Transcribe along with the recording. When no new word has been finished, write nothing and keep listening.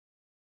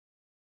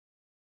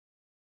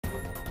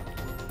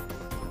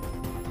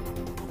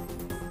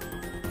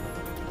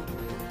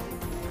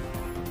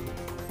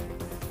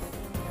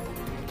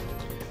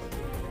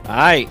All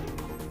right,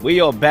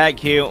 we are back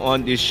here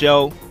on this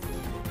show.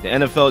 The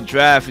NFL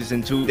draft is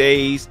in 2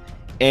 days,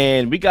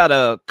 and we got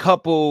a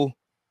couple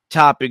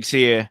topics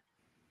here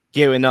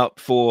gearing up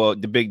for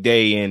the big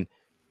day. And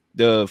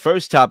the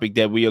first topic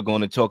that we are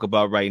going to talk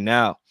about right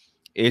now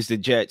is the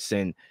Jets.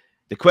 And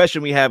the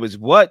question we have is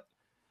what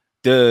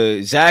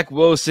the Zach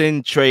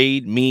Wilson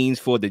trade means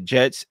for the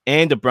Jets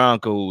and the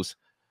Broncos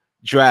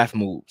draft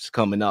moves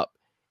coming up.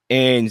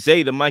 And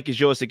Zay, the mic is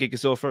yours to kick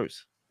us off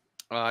first.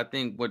 I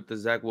think what the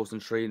Zach Wilson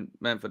trade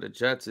meant for the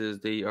Jets is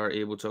they are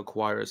able to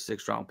acquire a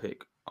 6th-round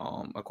pick.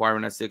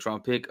 Acquiring that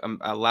 6th-round pick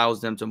allows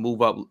them to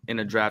move up in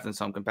a draft in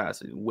some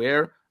capacity.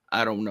 Where?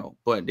 I don't know.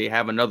 But they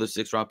have another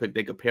 6th-round pick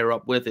they could pair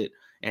up with it,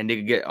 and they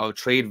could get a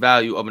trade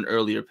value of an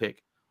earlier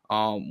pick.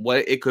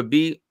 What it could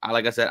be,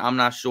 like I said, I'm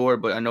not sure,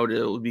 but I know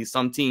there would be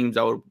some teams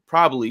that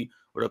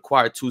would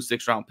acquire 2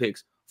 6th-round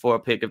picks for a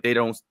pick if they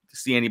don't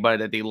see anybody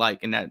that they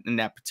like in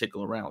that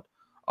particular round.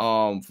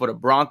 For the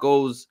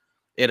Broncos,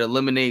 it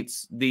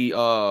eliminates the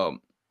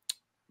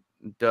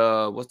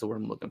what's the word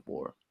I'm looking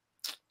for?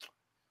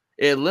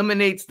 It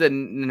eliminates the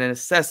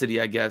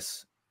necessity, I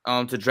guess,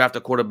 to draft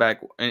a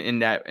quarterback in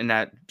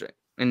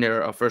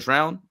their first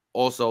round.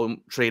 Also,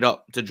 trade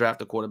up to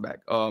draft a quarterback.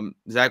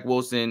 Zach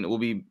Wilson will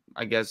be,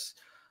 I guess,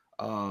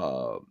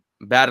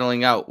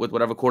 battling out with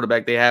whatever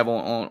quarterback they have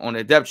on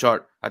their depth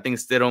chart. I think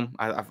it's Stidham.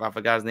 I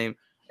forgot his name.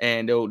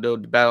 And they'll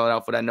battle it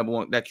out for that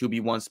that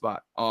QB1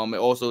 spot.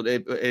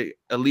 It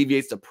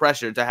alleviates the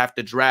pressure to have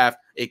to draft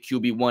a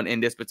QB1 in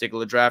this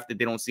particular draft that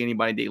they don't see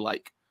anybody they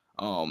like.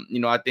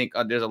 I think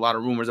there's a lot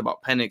of rumors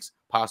about Penix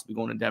possibly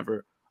going to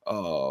Denver.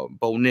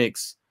 Bo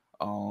Nix.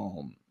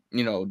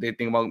 They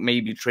think about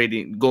maybe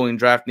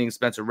drafting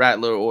Spencer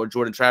Rattler or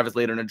Jordan Travis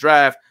later in the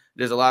draft.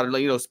 There's a lot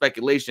of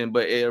speculation,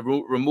 but it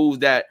removes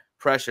that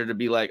pressure to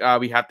be like,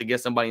 we have to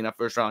get somebody in that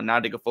first round. Now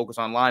they can focus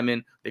on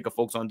linemen, they can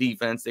focus on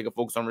defense, they can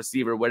focus on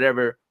receiver,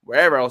 wherever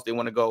else they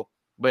want to go.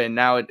 But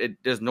now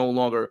there's no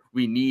longer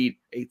we need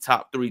a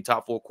top 3,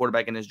 top 4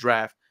 quarterback in this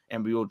draft,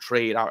 and we will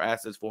trade our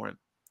assets for him.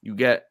 You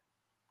get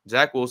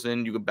Zach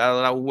Wilson, you could battle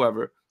it out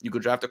whoever, you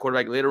could draft a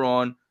quarterback later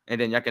on, and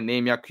then you can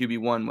name your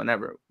QB1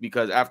 whenever.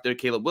 Because after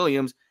Caleb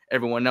Williams,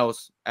 everyone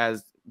else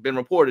has been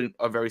reported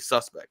are very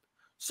suspect.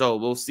 So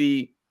we'll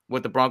see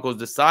what the Broncos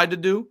decide to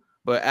do.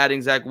 But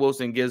adding Zach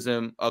Wilson gives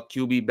him a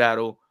QB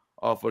battle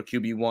for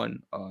QB1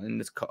 in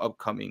this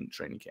upcoming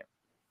training camp.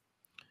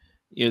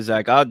 Yeah,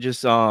 Zach, I'll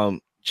just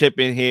chip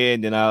in here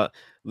and then I'll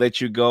let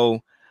you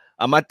go.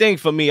 I think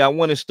for me, I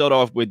want to start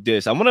off with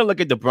this. I want to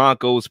look at the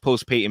Broncos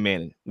post Peyton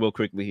Manning real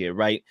quickly here,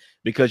 right?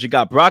 Because you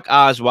got Brock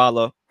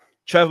Osweiler,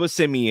 Trevor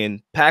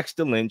Siemian,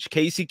 Paxton Lynch,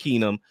 Casey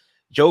Keenum,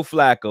 Joe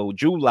Flacco,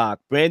 Drew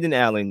Lock, Brandon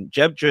Allen,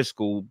 Jeff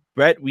Driscoll,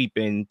 Brett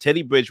Weepin,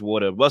 Teddy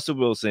Bridgewater, Russell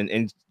Wilson,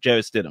 and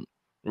Jarrett Stidham,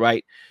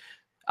 right?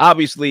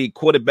 Obviously,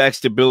 quarterback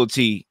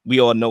stability, we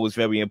all know, is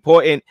very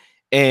important,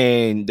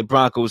 and the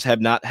Broncos have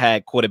not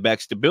had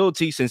quarterback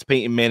stability since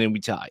Peyton Manning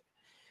retired.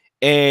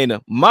 And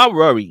my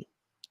worry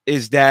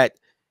is that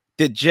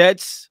the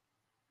Jets,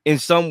 in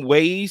some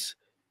ways,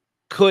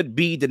 could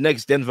be the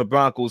next Denver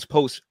Broncos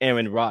post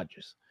Aaron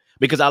Rodgers.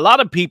 Because a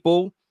lot of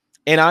people,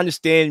 and I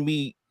understand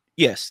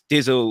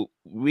there's a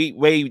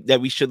way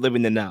that we should live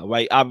in the now,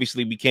 right?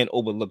 Obviously, we can't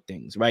overlook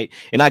things, right?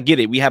 And I get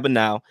it. We have a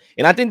now.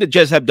 And I think the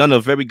Jets have done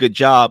a very good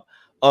job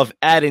of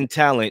adding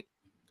talent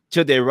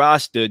to their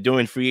roster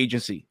during free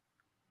agency.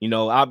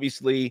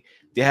 Obviously,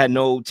 they had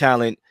no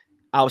talent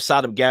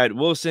outside of Garrett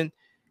Wilson.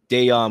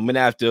 They went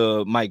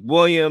after Mike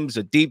Williams,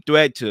 a deep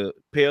threat to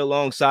pair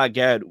alongside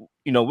Garrett.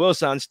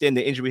 Wilson, I understand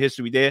the injury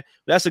history there.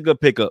 But that's a good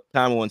pickup.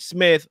 Tyron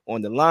Smith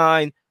on the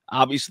line.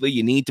 Obviously,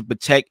 you need to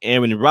protect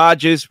Aaron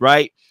Rodgers,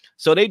 right?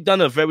 So they've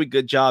done a very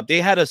good job.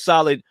 They had a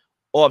solid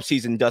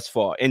offseason thus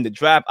far. And the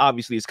draft,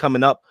 obviously, is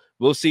coming up.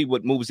 We'll see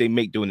what moves they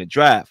make during the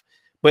draft.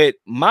 But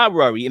my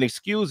worry, and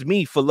excuse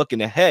me for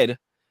looking ahead,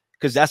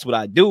 because that's what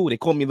I do. They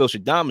call me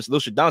Nostradamus.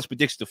 Nostradamus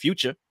predicts the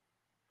future.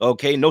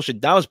 Okay,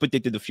 Nostradamus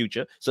predicted the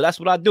future. So that's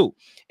what I do.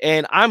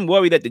 And I'm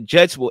worried that the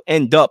Jets will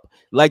end up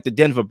like the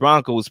Denver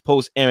Broncos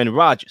post Aaron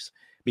Rodgers,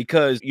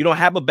 because you don't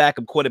have a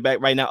backup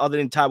quarterback right now other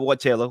than Tyrod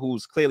Taylor,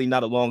 who's clearly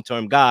not a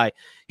long-term guy.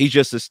 He's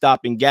just a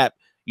stopping gap,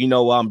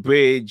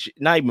 bridge,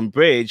 not even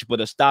bridge,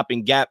 but a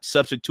stopping gap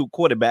substitute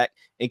quarterback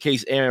in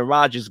case Aaron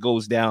Rodgers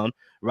goes down,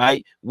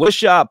 right?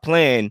 What's your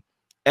plan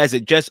as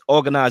a Jets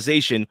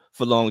organization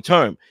for long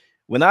term?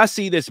 When I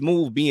see this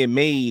move being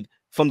made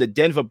from the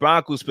Denver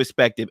Broncos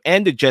perspective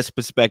and the Jets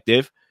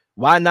perspective,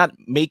 why not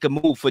make a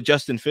move for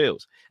Justin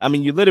Fields? I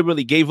mean, you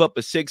literally gave up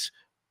a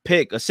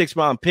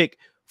 6th-round pick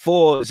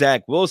for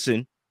Zach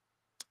Wilson.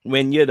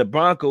 When you're the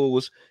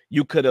Broncos,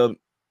 you could have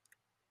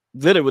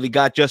literally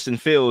got Justin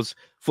Fields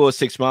for a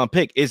 6th-round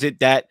pick. Is it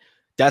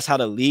that's how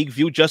the league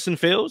view Justin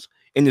Fields,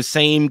 in the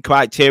same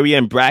criteria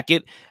and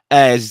bracket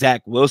as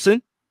Zach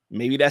Wilson?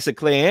 Maybe that's a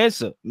clear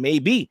answer.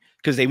 Maybe,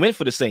 because they went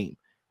for the same,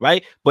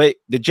 right? But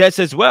the Jets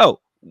as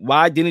well.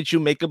 Why didn't you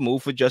make a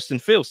move for Justin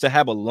Fields to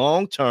have a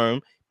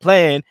long-term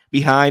plan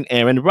behind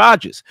Aaron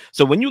Rodgers?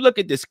 So when you look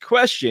at this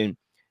question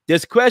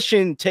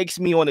takes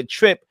me on a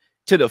trip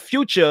to the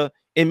future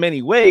in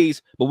many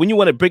ways. But when you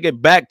want to bring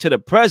it back to the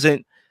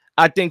present,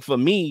 I think for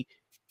me,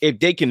 if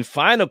they can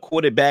find a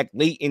quarterback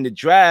late in the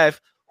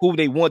draft who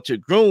they want to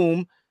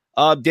groom,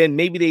 then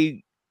maybe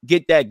they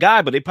get that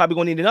guy, but they probably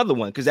gonna need another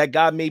one because that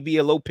guy may be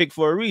a low pick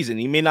for a reason.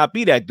 He may not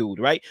be that dude,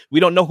 right? We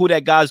don't know who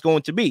that guy's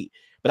going to be.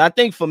 But I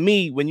think for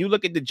me, when you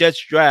look at the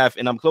Jets draft,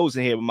 and I'm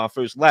closing here with my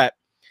first lap,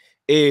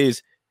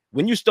 is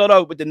when you start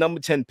out with the number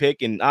 10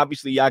 pick, and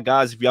obviously y'all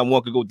guys, if y'all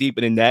want to go deeper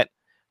than that,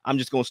 I'm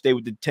just gonna stay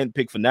with the 10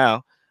 pick for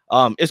now.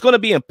 It's gonna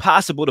be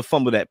impossible to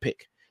fumble that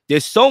pick.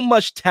 There's so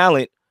much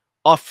talent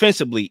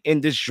offensively in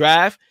this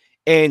draft.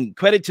 And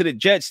credit to the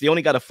Jets, they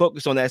only got to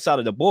focus on that side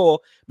of the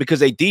ball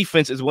because their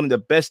defense is one of the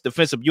best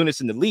defensive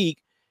units in the league.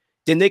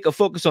 Then they can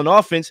focus on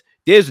offense.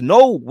 There's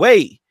no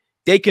way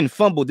they can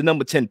fumble the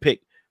number 10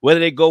 pick.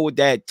 Whether they go with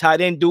that tight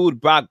end dude,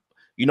 Brock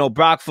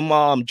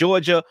from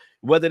Georgia,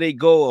 whether they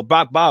go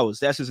Brock Bowers,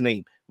 that's his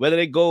name. Whether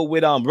they go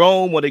with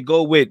Rome or they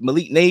go with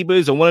Malik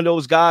Neighbors or one of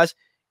those guys,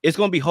 it's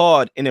going to be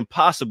hard and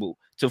impossible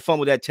to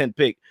fumble that 10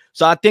 pick.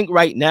 So I think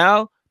right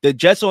now the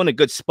Jets are in a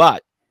good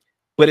spot,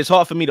 but it's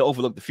hard for me to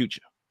overlook the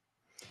future.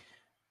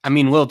 I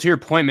mean, Will, to your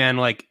point, man,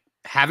 like,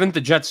 haven't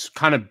the Jets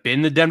kind of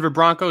been the Denver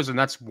Broncos, and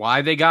that's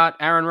why they got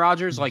Aaron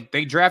Rodgers? Like,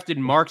 they drafted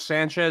Mark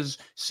Sanchez,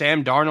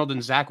 Sam Darnold,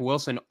 and Zach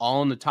Wilson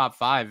all in the top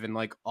 5, and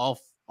like all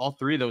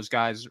three of those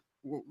guys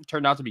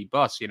turned out to be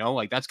busts. You know,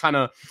 like that's kind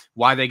of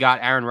why they got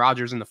Aaron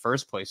Rodgers in the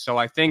first place. So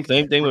I think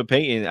same thing with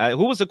Peyton.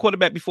 Who was the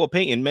quarterback before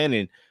Peyton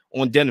Manning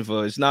on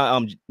Denver? It's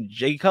not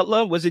Jay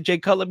Cutler. Was it Jay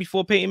Cutler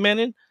before Peyton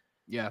Manning?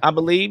 Yeah, I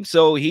believe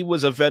so. He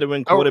was a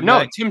veteran quarterback.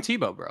 Oh, no, Tim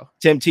Tebow, bro.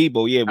 Tim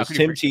Tebow, yeah, it was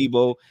Tim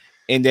Tebow,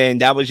 and then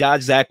that was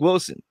Zach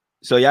Wilson.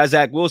 So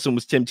Zach Wilson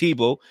was Tim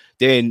Tebow.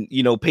 Then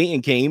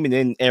Peyton came, and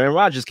then Aaron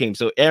Rodgers came.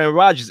 So Aaron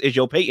Rodgers is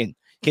your Peyton.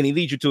 Can he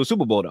lead you to a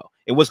Super Bowl though?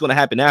 And what's going to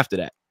happen after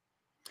that?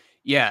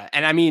 Yeah,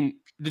 and I mean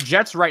the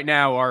Jets right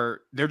now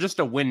they're just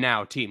a win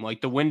now team. Like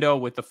the window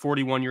with the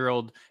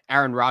 41-year-old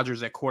Aaron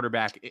Rodgers at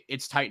quarterback,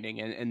 it's tightening,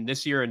 and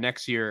this year and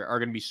next year are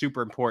going to be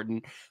super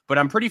important. But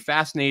I'm pretty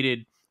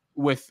fascinated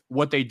with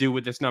what they do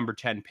with this number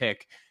 10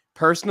 pick.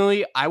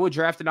 Personally, I would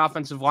draft an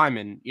offensive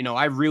lineman.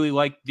 I really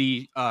like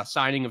the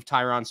signing of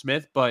Tyron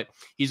Smith, but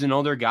he's an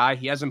older guy.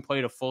 He hasn't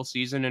played a full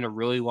season in a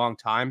really long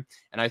time.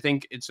 And I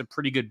think it's a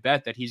pretty good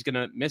bet that he's going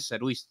to miss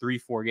at least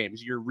 3-4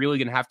 games. You're really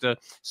going to have to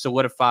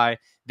solidify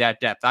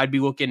that depth. I'd be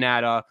looking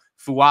at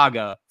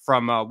Fuaga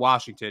from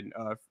Washington,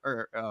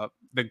 or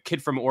the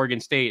kid from Oregon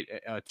State,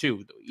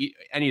 too.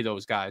 Any of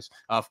those guys.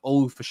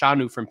 Olu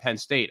Fashanu from Penn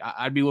State.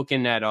 I'd be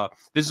looking at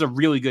this is a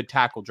really good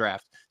tackle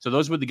draft. So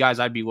those would the guys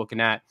I'd be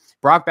looking at.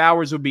 Brock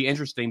Bowers would be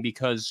interesting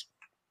because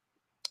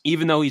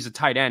even though he's a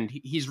tight end,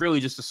 he's really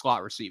just a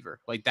slot receiver.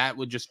 Like that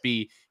would just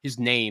be his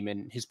name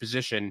and his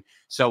position.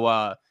 So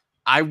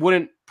I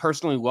wouldn't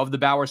personally love the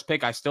Bowers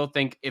pick. I still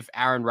think if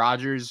Aaron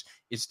Rodgers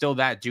is still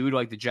that dude,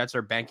 like the Jets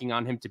are banking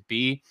on him to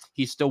be,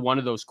 he's still one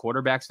of those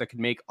quarterbacks that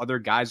can make other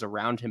guys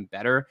around him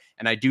better.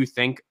 And I do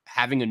think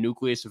having a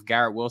nucleus of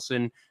Garrett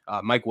Wilson,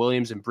 Mike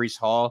Williams, and Breece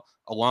Hall,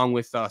 along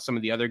with some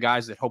of the other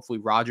guys that hopefully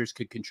Rodgers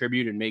could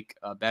contribute and make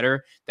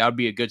better, that would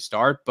be a good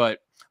start. But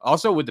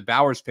also with the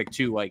Bowers pick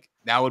too, like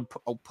that would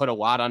put a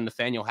lot on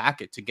Nathaniel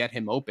Hackett to get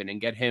him open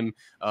and get him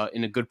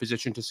in a good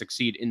position to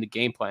succeed in the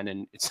game plan.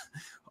 And it's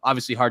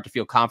obviously hard to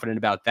feel confident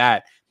about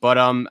that. But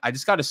I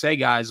just got to say,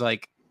 guys,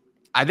 like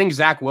I think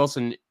Zach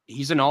Wilson,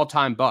 he's an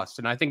all-time bust.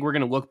 And I think we're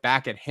going to look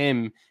back at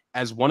him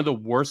as one of the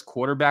worst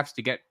quarterbacks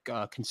to get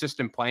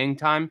consistent playing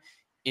time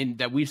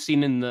that we've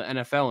seen in the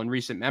NFL in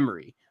recent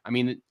memory. I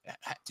mean,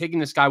 taking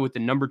this guy with the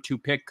number 2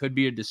 pick could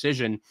be a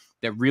decision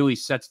that really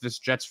sets this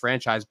Jets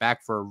franchise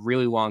back for a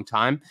really long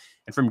time.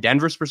 And from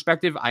Denver's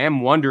perspective, I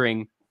am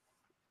wondering,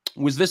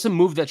 was this a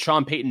move that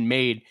Sean Payton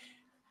made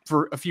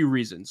for a few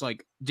reasons?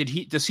 Like,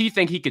 does he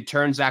think he could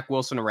turn Zach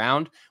Wilson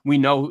around? We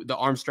know the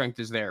arm strength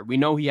is there. We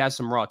know he has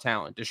some raw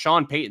talent. Does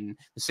Sean Payton,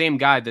 the same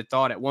guy that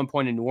thought at one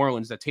point in New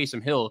Orleans that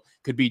Taysom Hill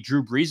could be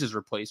Drew Brees'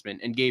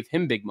 replacement and gave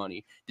him big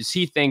money, does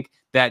he think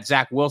that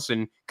Zach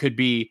Wilson could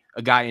be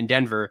a guy in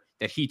Denver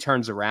that he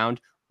turns around?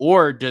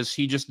 Or does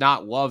he just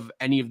not love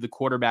any of the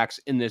quarterbacks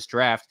in this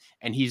draft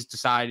and he's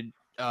deciding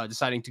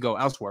to go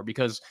elsewhere?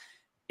 Because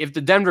if the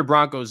Denver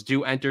Broncos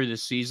do enter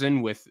this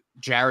season with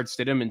Jarrett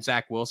Stidham and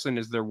Zach Wilson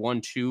as their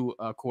 1-2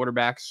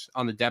 quarterbacks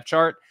on the depth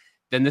chart,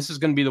 then this is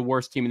going to be the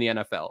worst team in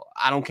the NFL.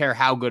 I don't care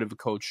how good of a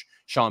coach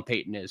Sean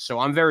Payton is. So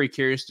I'm very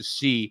curious to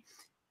see,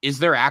 is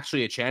there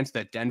actually a chance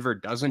that Denver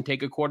doesn't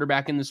take a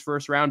quarterback in this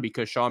first round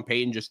because Sean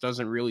Payton just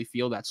doesn't really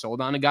feel that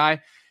sold on a guy?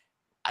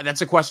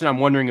 That's a question I'm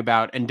wondering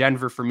about. And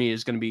Denver, for me,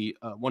 is going to be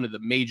one of the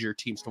major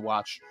teams to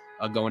watch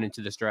going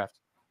into this draft.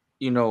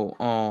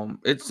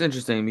 It's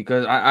interesting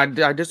because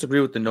I disagree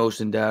with the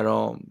notion that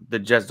the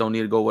Jets don't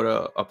need to go with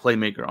a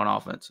playmaker on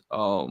offense.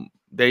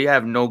 They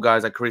have no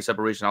guys that create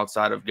separation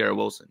outside of Garrett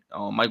Wilson.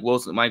 Mike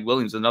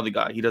Williams is another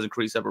guy. He doesn't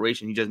create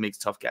separation. He just makes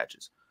tough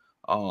catches.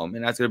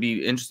 And that's going to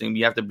be interesting.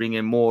 You have to bring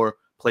in more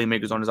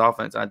playmakers on his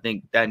offense. I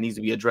think that needs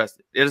to be addressed.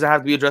 It doesn't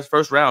have to be addressed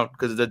first round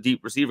because it's a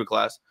deep receiver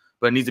class,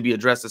 but it needs to be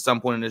addressed at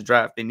some point in this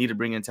draft. They need to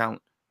bring in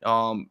talent.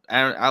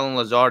 Allen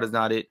Lazard is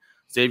not it.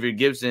 Xavier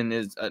Gibson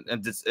is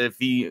if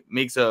he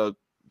makes a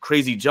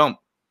crazy jump,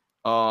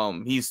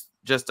 he's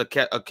just a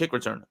kick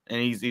returner,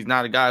 and he's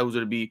not a guy who's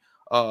going to be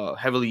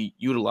heavily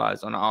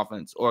utilized on the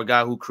offense, or a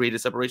guy who created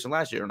separation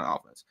last year on the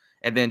offense.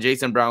 And then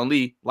Jason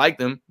Brown-Lee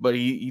liked him, but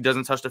he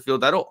doesn't touch the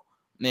field at all,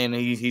 and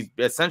he's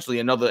essentially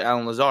another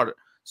Allen Lazard.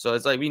 So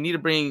it's like we need to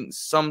bring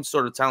some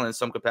sort of talent in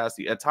some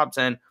capacity at top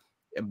 10.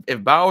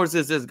 If Bowers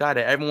is this guy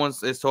that everyone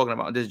is talking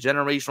about, this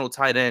generational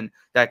tight end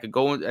that could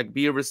go and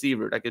be a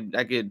receiver, that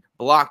could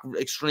block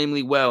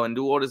extremely well and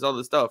do all this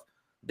other stuff,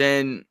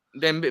 then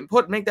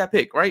make that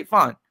pick, right?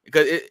 Fine,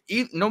 because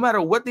no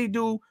matter what they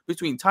do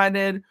between tight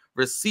end,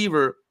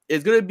 receiver,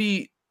 it's gonna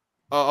be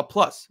a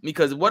plus,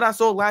 because what I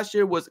saw last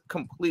year was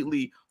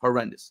completely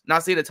horrendous.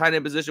 Not saying the tight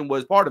end position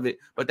was part of it,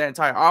 but that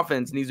entire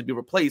offense needs to be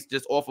replaced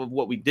just off of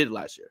what we did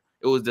last year.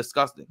 It was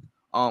disgusting.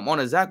 On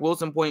a Zach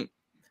Wilson point,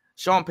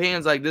 Sean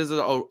Payton's like, this is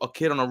a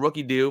kid on a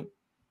rookie deal.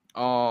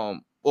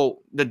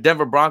 Well, the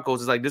Denver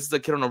Broncos is like, this is a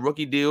kid on a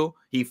rookie deal.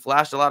 He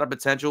flashed a lot of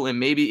potential, and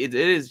maybe it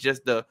is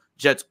just the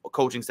Jets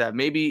coaching staff.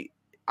 Maybe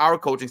our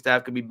coaching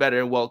staff could be better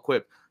and well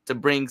equipped to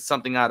bring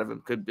something out of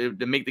him,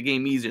 to make the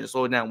game easier,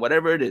 slow it down,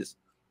 whatever it is.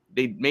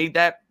 They made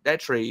that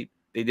trade.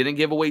 They didn't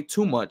give away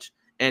too much,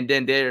 and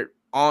then they're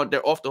off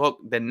the hook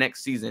the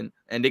next season,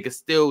 and they could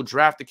still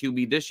draft a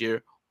QB this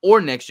year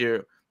or next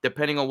year,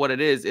 depending on what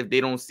it is, if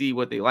they don't see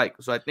what they like.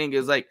 So I think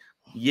it's like,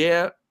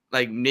 yeah,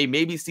 like they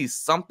maybe see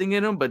something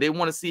in him, but they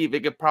want to see if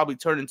it could probably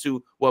turn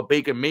into what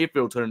Baker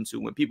Mayfield turned into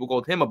when people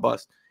called him a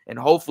bust. And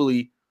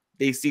hopefully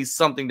they see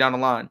something down the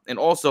line. And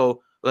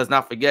also, let's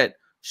not forget,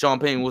 Sean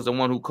Payton was the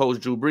one who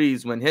coached Drew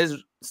Brees when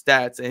his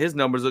stats and his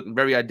numbers looked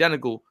very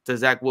identical to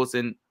Zach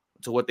Wilson,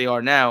 to what they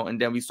are now. And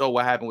then we saw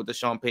what happened with the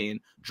Sean Payton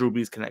Drew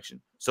Brees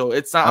connection. So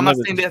it's not, I'm not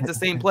saying that's the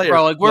same player.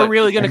 Bro, like we're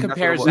really going to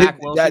compare Zach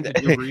Wilson to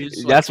Drew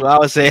Brees? That's what I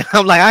was saying.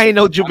 I'm like, I ain't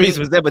know Drew Brees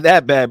was ever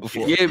that bad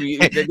before. Yeah,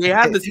 they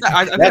have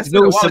the that's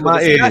news to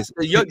my ears.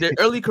 The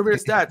early career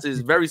stats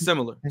is very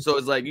similar. So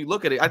it's like, you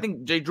look at it, I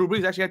think Drew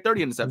Brees actually had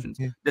 30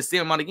 interceptions, the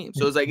same amount of games.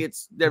 So it's like,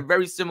 they're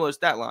very similar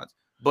stat lines.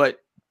 But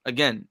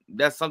again,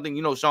 that's something,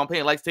 Sean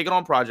Payton likes taking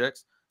on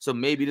projects. So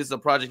maybe this is a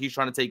project he's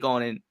trying to take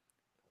on.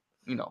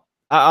 And,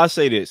 I'll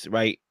say this,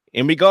 right?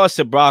 In regards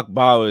to Brock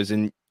Bowers,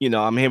 and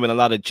I'm hearing a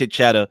lot of chit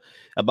chatter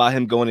about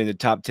him going in the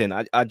top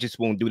 10. I just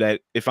won't do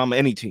that if I'm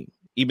any team,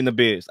 even the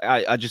Bears.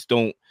 I just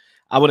don't.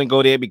 I wouldn't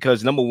go there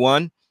because, number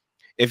one,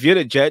 if you're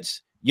the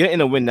Jets, you're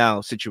in a win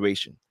now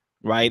situation,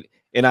 right?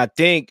 And I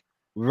think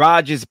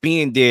Rodgers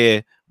being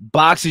there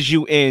boxes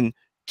you in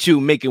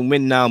to making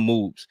win now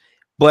moves.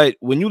 But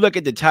when you look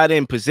at the tight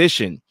end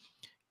position,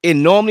 it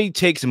normally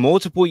takes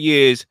multiple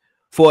years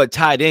for a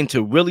tight end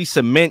to really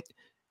cement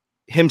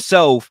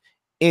himself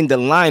in the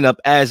lineup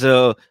as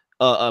a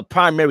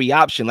primary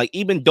option. Like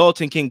even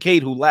Dalton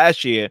Kincaid, who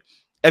last year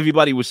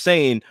everybody was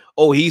saying,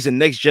 oh, he's a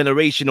next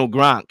generational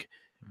Gronk,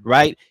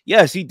 right?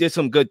 Yes, he did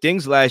some good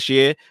things last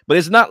year, but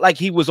it's not like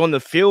he was on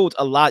the field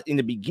a lot in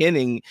the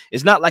beginning.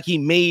 It's not like he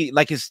made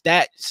like his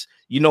stats,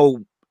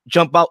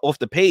 jump out off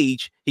the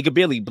page. He could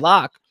barely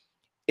block.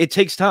 It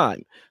takes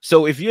time.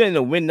 So if you're in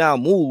a win now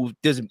move,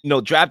 does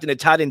drafting a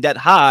tight end that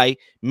high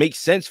makes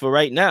sense for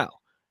right now?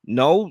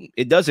 No,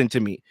 it doesn't to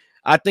me.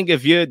 I think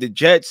if you're the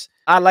Jets,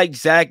 I like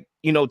Zach,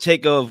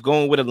 take of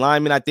going with a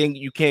lineman. I think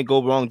you can't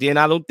go wrong there. And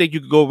I don't think you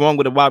could go wrong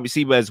with a wide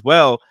receiver as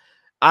well.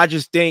 I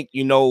just think,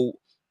 we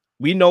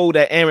know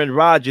that Aaron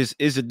Rodgers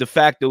is a de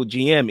facto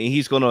GM, and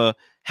he's going to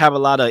have a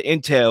lot of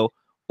intel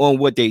on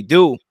what they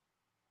do.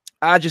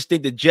 I just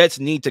think the Jets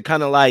need to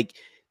kind of like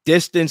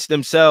distance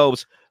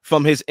themselves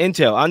from his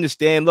intel. I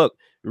understand, look,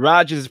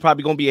 Rodgers is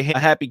probably going to be a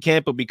happy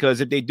camper because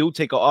if they do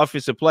take an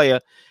offensive player,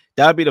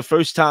 that would be the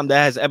first time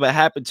that has ever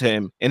happened to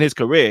him in his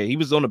career. He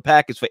was on the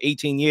Packers for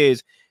 18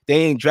 years. They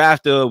ain't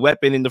draft a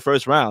weapon in the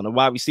first round, a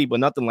wide receiver,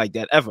 nothing like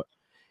that ever.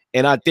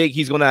 And I think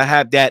he's going to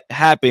have that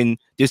happen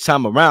this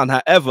time around.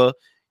 However,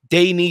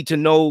 they need to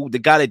know the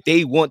guy that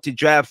they want to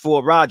draft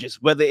for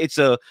Rodgers, whether it's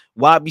a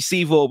wide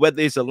receiver or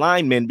whether it's a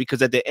lineman,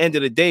 because at the end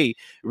of the day,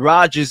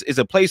 Rodgers is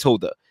a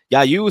placeholder.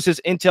 Y'all used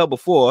his intel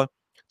before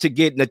to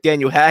get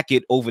Nathaniel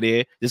Hackett over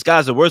there. This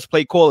guy's the worst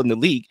play caller in the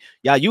league.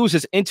 Y'all use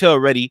his intel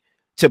already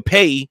to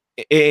pay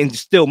and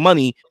still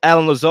money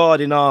Allen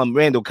Lazard and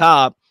Randall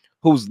Cobb,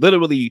 who's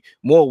literally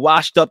more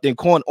washed up than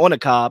corn on a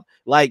cob.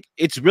 Like,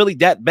 it's really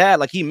that bad.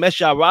 Like, he messed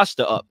your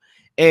roster up.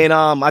 And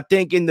I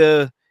think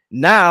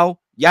now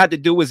you have to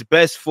do what's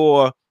best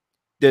for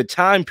the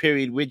time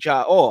period which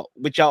y'all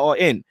are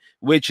in,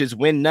 which is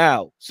win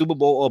now, Super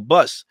Bowl or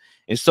bust.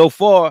 And so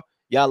far,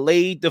 y'all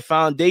laid the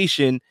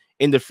foundation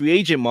in the free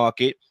agent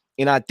market.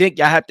 And I think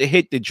y'all have to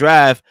hit the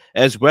draft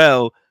as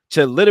well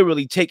to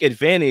literally take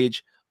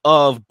advantage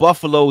of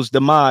Buffalo's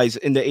demise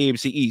in the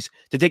AFC East,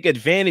 to take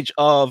advantage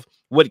of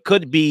what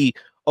could be,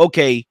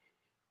 okay,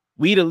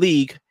 we the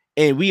league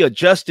and we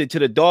adjusted to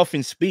the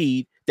Dolphin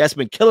speed that's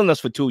been killing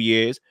us for 2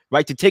 years,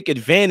 right? To take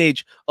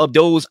advantage of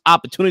those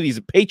opportunities.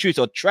 The Patriots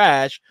are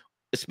trash,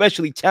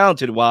 especially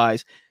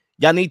talented-wise.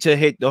 Y'all need to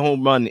hit the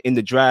home run in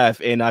the draft,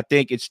 and I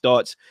think it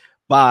starts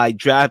by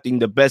drafting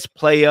the best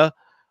player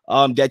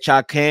that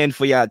y'all can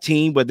for your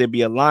team, whether it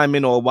be a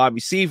lineman or a wide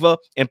receiver,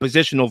 and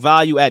positional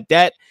value at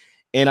that.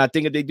 And I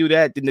think if they do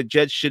that, then the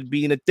Jets should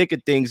be in the thick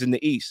of things in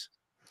the East.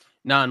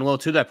 No, and well,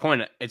 to that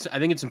point, I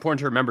think it's important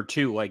to remember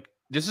too, like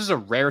this is a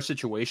rare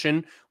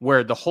situation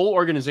where the whole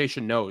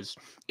organization knows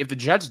if the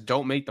Jets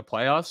don't make the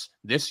playoffs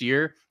this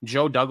year,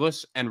 Joe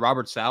Douglas and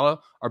Robert Saleh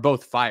are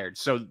both fired.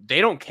 So they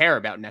don't care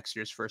about next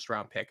year's first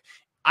round pick.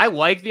 I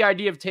like the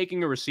idea of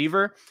taking a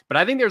receiver, but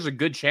I think there's a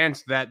good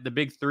chance that the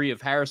big three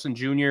of Harrison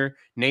Jr.,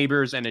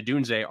 Neighbors, and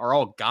Adunze are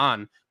all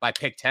gone by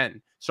pick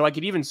 10. So I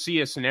could even see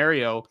a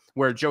scenario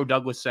where Joe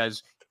Douglas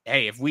says,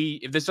 hey,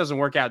 if this doesn't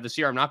work out this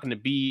year, I'm not going to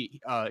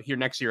be here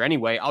next year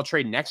anyway. I'll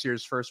trade next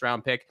year's first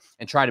round pick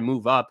and try to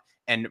move up,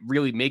 and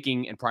really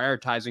making and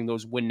prioritizing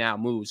those win now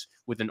moves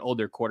with an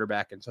older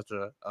quarterback in such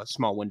a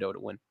small window to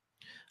win.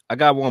 I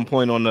got one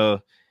point on the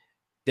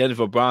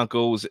Denver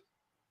Broncos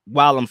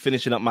while I'm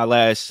finishing up my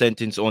last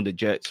sentence on the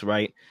Jets,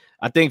 right?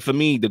 I think for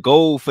me, the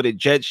goal for the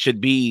Jets should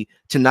be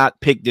to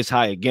not pick this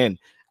high again.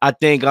 I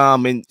think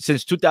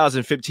since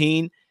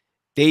 2015,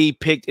 they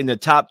picked in the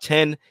top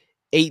 10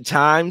 8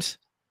 times.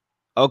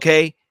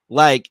 Okay,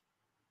 like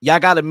y'all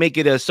got to make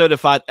it a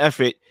certified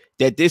effort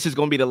that this is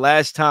going to be the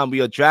last time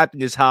we are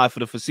drafting this high for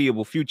the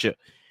foreseeable future.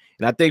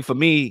 And I think for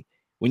me,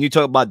 when you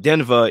talk about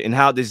Denver and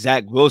how this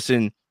Zach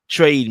Wilson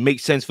trade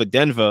makes sense for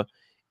Denver,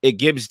 it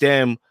gives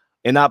them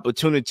an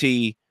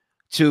opportunity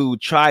to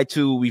try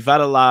to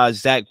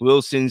revitalize Zach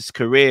Wilson's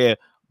career,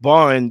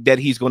 barring that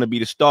he's going to be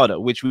the starter,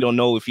 which we don't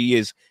know if he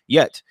is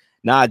yet.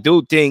 Now, I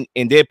do think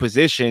in their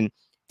position,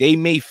 they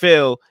may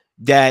feel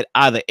that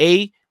either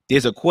A,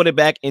 there's a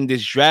quarterback in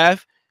this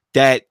draft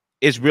that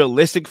is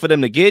realistic for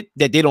them to get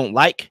that they don't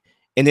like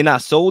and they're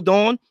not sold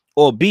on,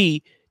 or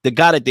B, the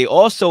guy that they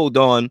are sold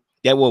on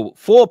that will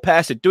fall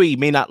past the 3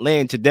 may not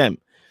land to them.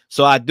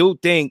 So I do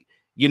think,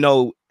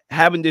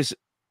 having this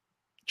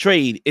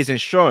trade is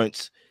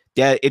insurance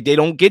that if they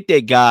don't get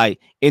that guy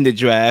in the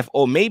draft,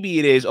 or maybe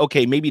it is,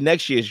 okay, maybe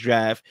next year's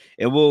draft,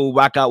 and we'll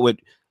rock out with,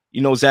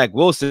 Zach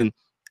Wilson,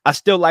 I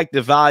still like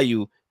the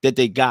value that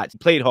they got. He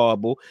played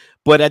horrible,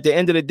 but at the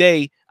end of the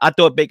day, I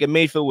thought Baker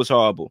Mayfield was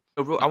horrible.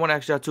 I want to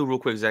ask y'all too real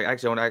quick, Zach.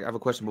 Actually, I have a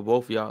question for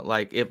both of y'all.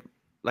 Like,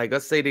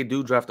 let's say they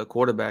do draft a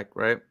quarterback,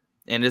 right?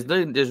 And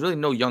there's really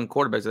no young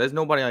quarterbacks. There's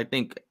nobody, I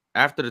think,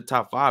 after the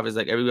top 5 is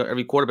like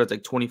every quarterback's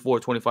like 24,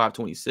 25,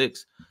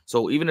 26.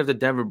 So even if the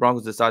Denver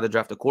Broncos decide to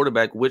draft a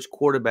quarterback, which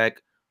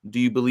quarterback do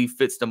you believe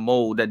fits the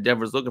mold that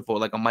Denver's looking for?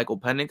 Like a Michael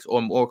Penix or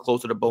more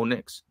closer to Bo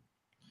Nix?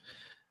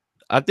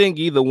 I think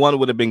either one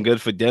would have been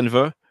good for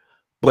Denver.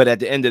 But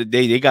at the end of the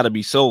day, they got to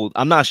be sold.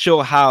 I'm not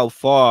sure how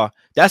far.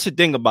 That's the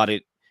thing about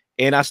it.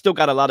 And I still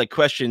got a lot of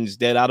questions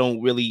that I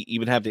don't really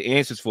even have the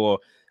answers for.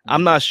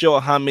 I'm not sure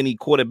how many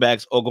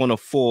quarterbacks are going to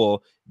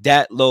fall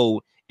that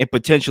low and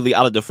potentially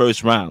out of the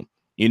first round,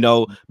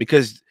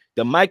 because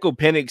the Michael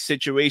Penix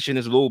situation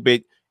is a little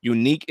bit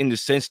unique in the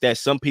sense that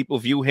some people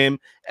view him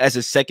as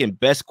a second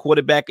best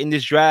quarterback in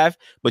this draft,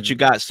 but you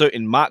got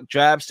certain mock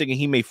drafts thinking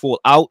he may fall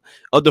out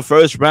of the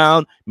first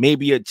round.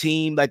 Maybe a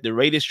team like the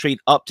Raiders trade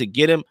up to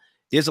get him.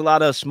 There's a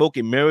lot of smoke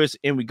and mirrors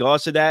in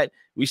regards to that.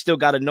 We still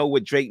got to know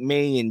what Drake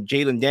May and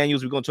Jalen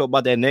Daniels, we're going to talk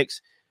about that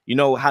next,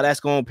 how that's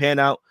going to pan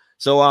out.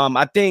 So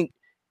I think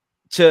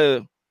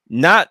to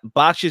not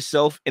box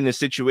yourself in a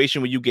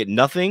situation where you get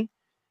nothing,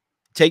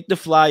 take the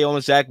fly on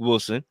Zach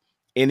Wilson.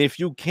 And if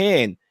you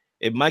can,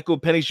 if Michael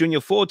Penix Jr.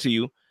 fall to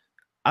you,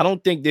 I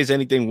don't think there's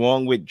anything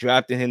wrong with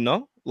drafting him,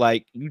 no.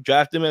 Like, you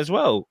draft him as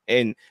well.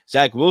 And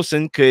Zach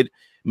Wilson could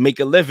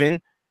make a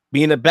living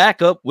being a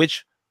backup,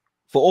 which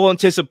for all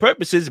intents and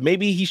purposes,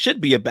 maybe he should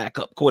be a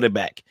backup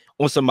quarterback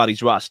on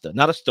somebody's roster,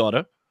 not a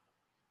starter.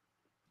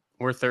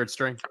 Or third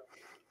string.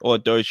 Or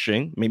third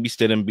string. Maybe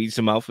Stidham beats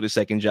him out for the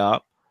second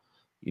job.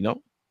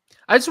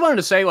 I just wanted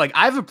to say,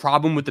 I have a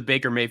problem with the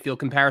Baker Mayfield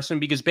comparison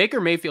because Baker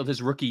Mayfield,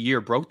 his rookie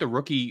year, broke the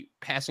rookie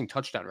passing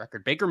touchdown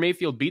record. Baker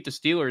Mayfield beat the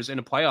Steelers in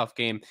a playoff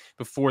game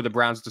before the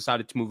Browns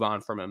decided to move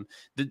on from him.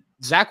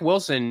 Zach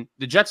Wilson,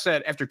 the Jets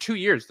said after 2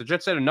 years, the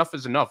Jets said enough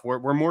is enough.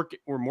 We're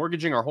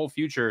mortgaging our whole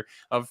future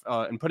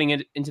and putting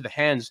it into the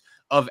hands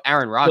of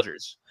Aaron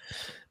Rodgers.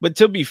 But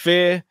to be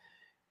fair,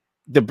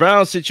 the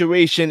Browns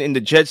situation and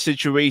the Jets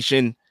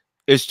situation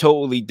is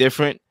totally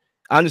different.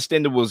 I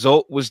understand the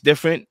result was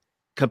different,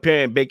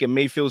 comparing Baker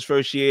Mayfield's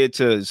first year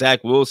to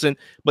Zach Wilson,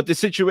 but the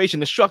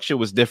situation, the structure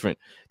was different.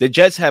 The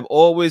Jets have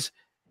always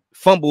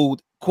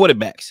fumbled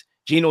quarterbacks.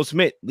 Geno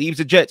Smith leaves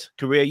the Jets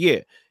career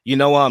year.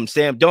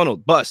 Sam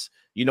Darnold, bust.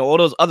 All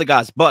those other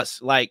guys,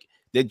 bust. Like,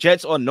 the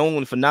Jets are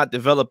known for not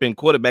developing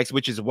quarterbacks,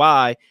 which is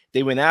why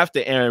they went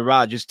after Aaron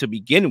Rodgers to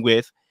begin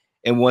with.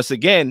 And once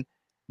again,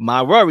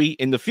 my worry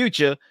in the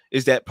future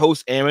is that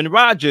post Aaron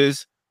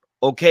Rodgers,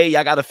 okay,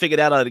 y'all got to figure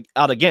that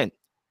out again.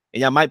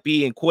 And y'all might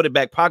be in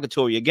quarterback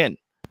purgatory again.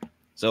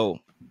 So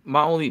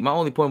my only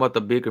point about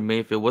the Baker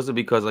Mayfield wasn't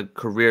because like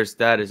career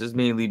status. It's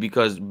mainly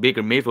because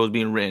Baker Mayfield was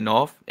being written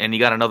off and he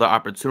got another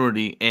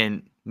opportunity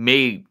and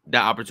made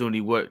that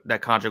opportunity what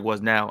that contract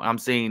was now. I'm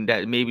saying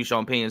that maybe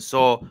Sean Payton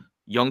saw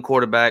young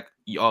quarterback,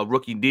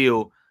 rookie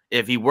deal,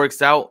 If he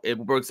works out, it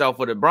works out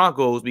for the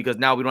Broncos because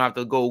now we don't have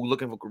to go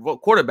looking for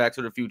quarterbacks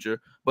for the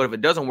future. But if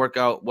it doesn't work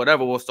out,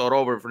 whatever, we'll start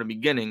over from the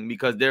beginning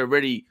because they're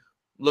already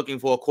looking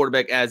for a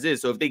quarterback as is.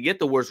 So if they get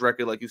the worst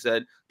record, like you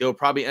said, they'll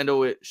probably end up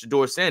with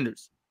Shedeur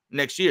Sanders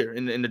next year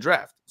in the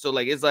draft. So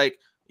like it's like,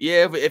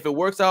 yeah, if it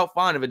works out,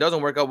 fine. If it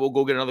doesn't work out, we'll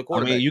go get another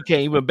quarterback. I mean, you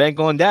can't even bank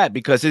on that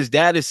because his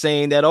dad is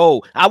saying that,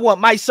 oh, I want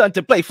my son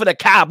to play for the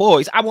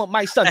Cowboys. I want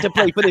my son to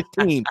play for this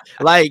team.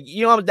 Like,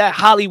 you know, that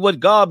Hollywood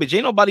garbage.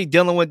 Ain't nobody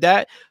dealing with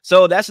that.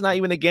 So that's not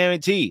even a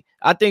guarantee.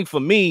 I think for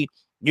me,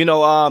 you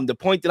know, the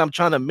point that I'm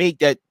trying to make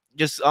that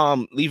just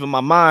leaving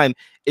my mind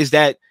is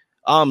that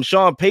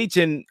Sean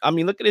Payton, I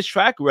mean, look at his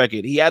track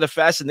record. He had a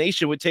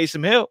fascination with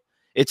Taysom Hill.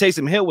 And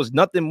Taysom Hill was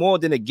nothing more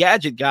than a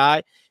gadget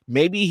guy.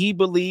 Maybe he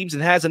believes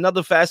and has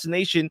another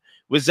fascination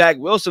with Zach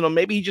Wilson, or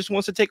maybe he just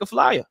wants to take a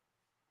flyer.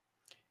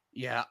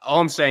 Yeah, all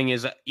I'm saying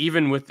is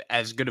even with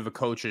as good of a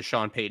coach as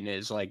Sean Payton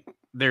is, like,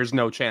 there's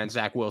no chance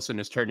Zach Wilson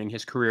is turning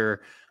his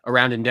career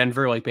around in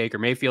Denver like Baker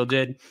Mayfield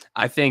did.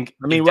 I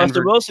mean,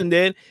 Russell Wilson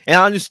did, and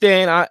I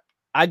understand.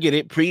 I get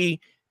it.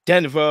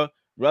 Pre-Denver,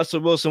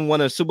 Russell Wilson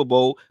won a Super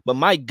Bowl, but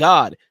my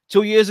God,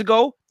 2 years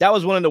ago, that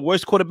was one of the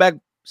worst quarterback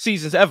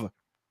seasons ever.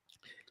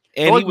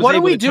 And like, what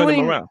are we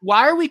doing?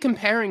 Why are we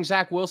comparing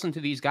Zach Wilson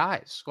to these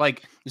guys?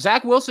 Like,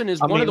 Zach Wilson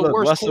is one of the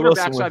worst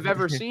quarterbacks I've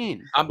ever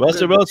seen.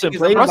 Russell Wilson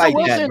played like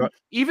that, bro.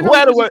 Even who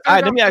had a worse?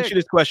 Let me ask you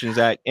this question,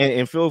 Zach,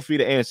 and feel free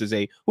to answer,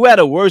 Zay. Who had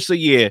a worse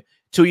year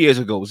 2 years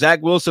ago,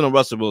 Zach Wilson or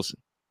Russell Wilson?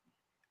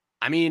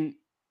 I mean,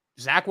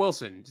 Zach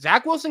Wilson.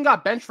 Zach Wilson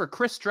got benched for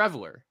Chris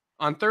Streveler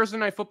on Thursday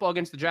Night Football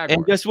against the Jaguars.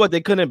 And guess what?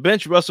 They couldn't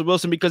bench Russell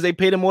Wilson because they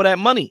paid him all that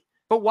money.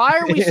 But why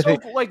are we so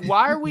like?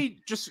 Why are we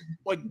just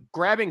like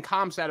grabbing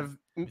comps out of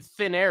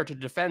thin air to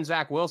defend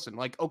Zach Wilson?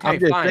 Like, okay,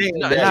 fine.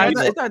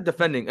 It's not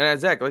defending. And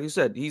Zach, like you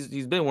said, he's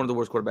been one of the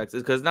worst quarterbacks.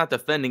 Because it's not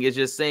defending. It's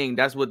just saying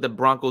that's what the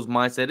Broncos'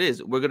 mindset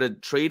is. We're gonna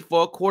trade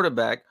for a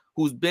quarterback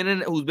who's been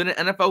in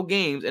NFL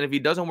games, and if he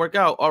doesn't work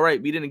out, all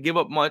right, we didn't give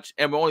up much,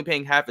 and we're only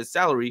paying half his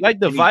salary. Like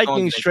the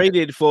Vikings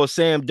traded for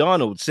Sam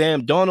Darnold.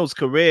 Sam Darnold's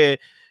career,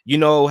 you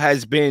know,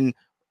 has been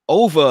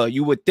over.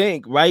 You would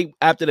think, right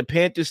after the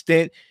Panthers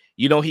stint.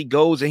 You know, he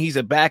goes and he's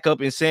a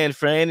backup in San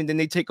Fran, and then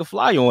they take a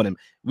flyer on him.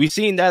 We've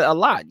seen that a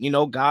lot. You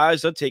know,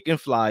 guys are taking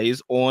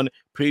flyers on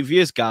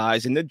previous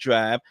guys in the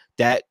draft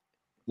that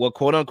were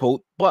quote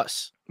unquote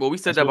busts. Well, we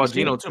said that about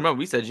Geno too. Remember,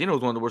 we said Geno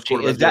was one of the worst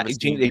quarterbacks.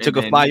 Exactly. They took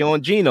a flyer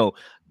on Geno.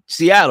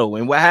 Seattle,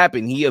 and what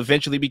happened? He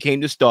eventually became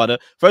the starter.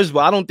 First of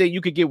all, I don't think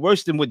you could get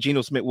worse than what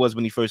Geno Smith was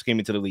when he first came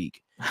into the league.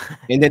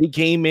 And then he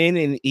came in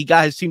and he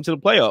got his team to the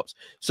playoffs.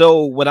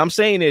 So what I'm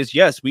saying is,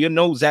 yes, we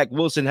know Zach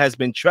Wilson has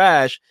been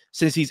trash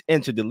since he's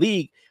entered the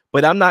league,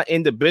 but I'm not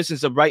in the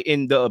business of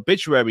writing the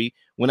obituary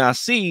when I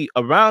see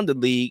around the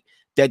league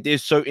that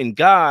there's certain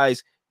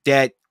guys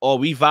that are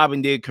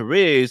reviving their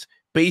careers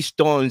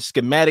based on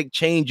schematic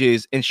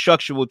changes and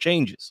structural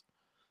changes.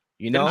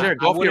 You know, I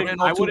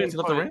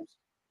wouldn't.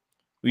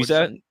 We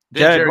said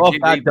Jared Goff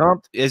got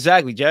dumped.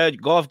 Exactly.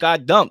 Jared Goff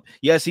got dumped.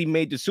 Yes, he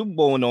made the Super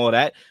Bowl and all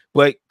that,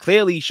 but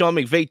clearly Sean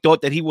McVay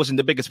thought that he wasn't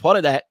the biggest part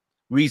of that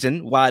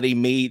reason why they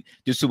made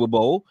the Super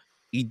Bowl.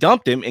 He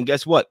dumped him, and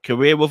guess what?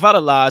 Career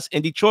revitalized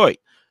in Detroit.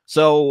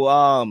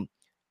 So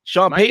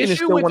Sean Payton is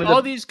still one of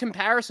all these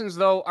comparisons,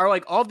 though, are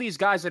like all these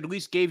guys that at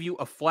least gave you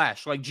a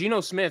flash. Like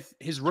Geno Smith,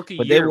 his rookie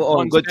year, they were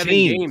on good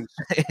teams.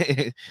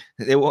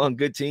 They were on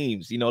good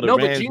teams. You know,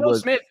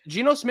 but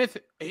Geno Smith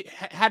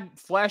had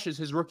flashes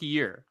his rookie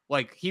year.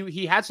 Like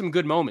he had some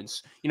good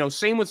moments. You know,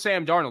 same with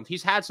Sam Darnold.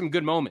 He's had some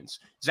good moments.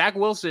 Zach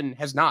Wilson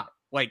has not.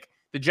 Like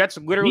the Jets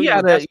literally.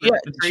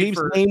 The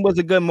Chiefs game was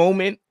a good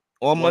moment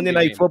on Monday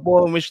Night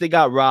Football in which they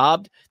got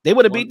robbed. They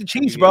would have beat the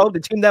Chiefs, bro. The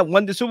team that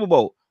won the Super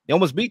Bowl. They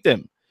almost beat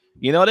them.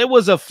 You know, there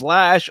was a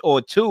flash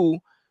or two,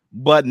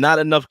 but not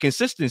enough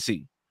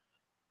consistency.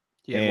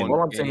 Yeah, what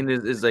I'm saying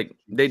is like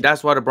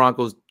that's why the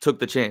Broncos took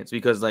the chance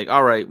because like,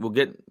 all right,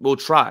 we'll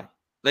try.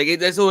 Like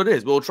that's all it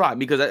is. We'll try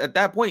because at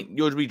that point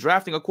you'll be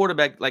drafting a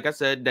quarterback, like I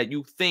said, that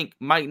you think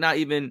might not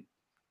even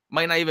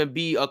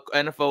be a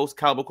NFL's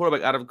caliber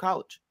quarterback out of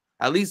college.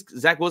 At least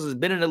Zach Wilson's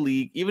been in the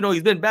league, even though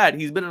he's been bad.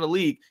 He's been in the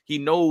league. He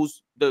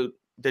knows the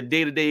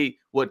day-to-day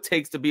what it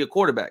takes to be a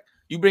quarterback.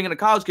 You bring in a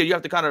college kid, you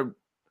have to kind of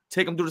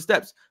take him through the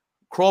steps.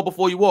 Crawl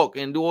before you walk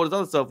and do all this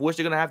other stuff, which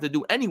they're going to have to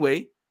do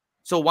anyway.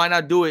 So why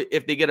not do it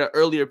if they get an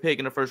earlier pick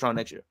in the first round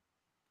next year?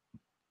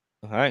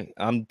 All right.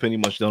 I'm pretty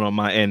much done on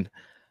my end.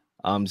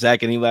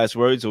 Zach, any last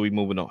words or are we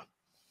moving on? I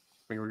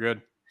think we're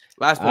good.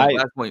 Last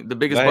point. The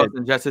biggest bust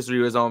in Jets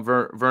history is on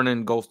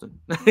Vernon Golston.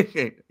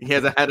 He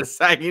hasn't had a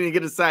sack. He didn't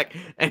get a sack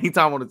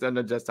anytime on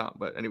the Jets time.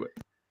 But anyway,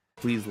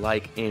 please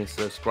like and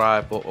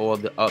subscribe for all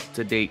the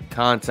up-to-date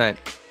content.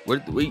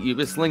 You've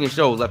been slinging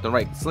shows left and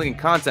right, slinging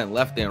content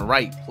left and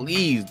right.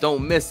 Please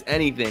don't miss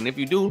anything. If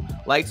you do,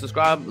 like,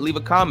 subscribe, leave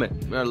a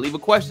comment, leave a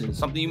question,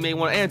 something you may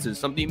want to answer,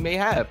 something you may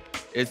have.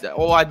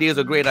 All ideas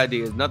are great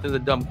ideas. Nothing's a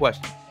dumb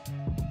question.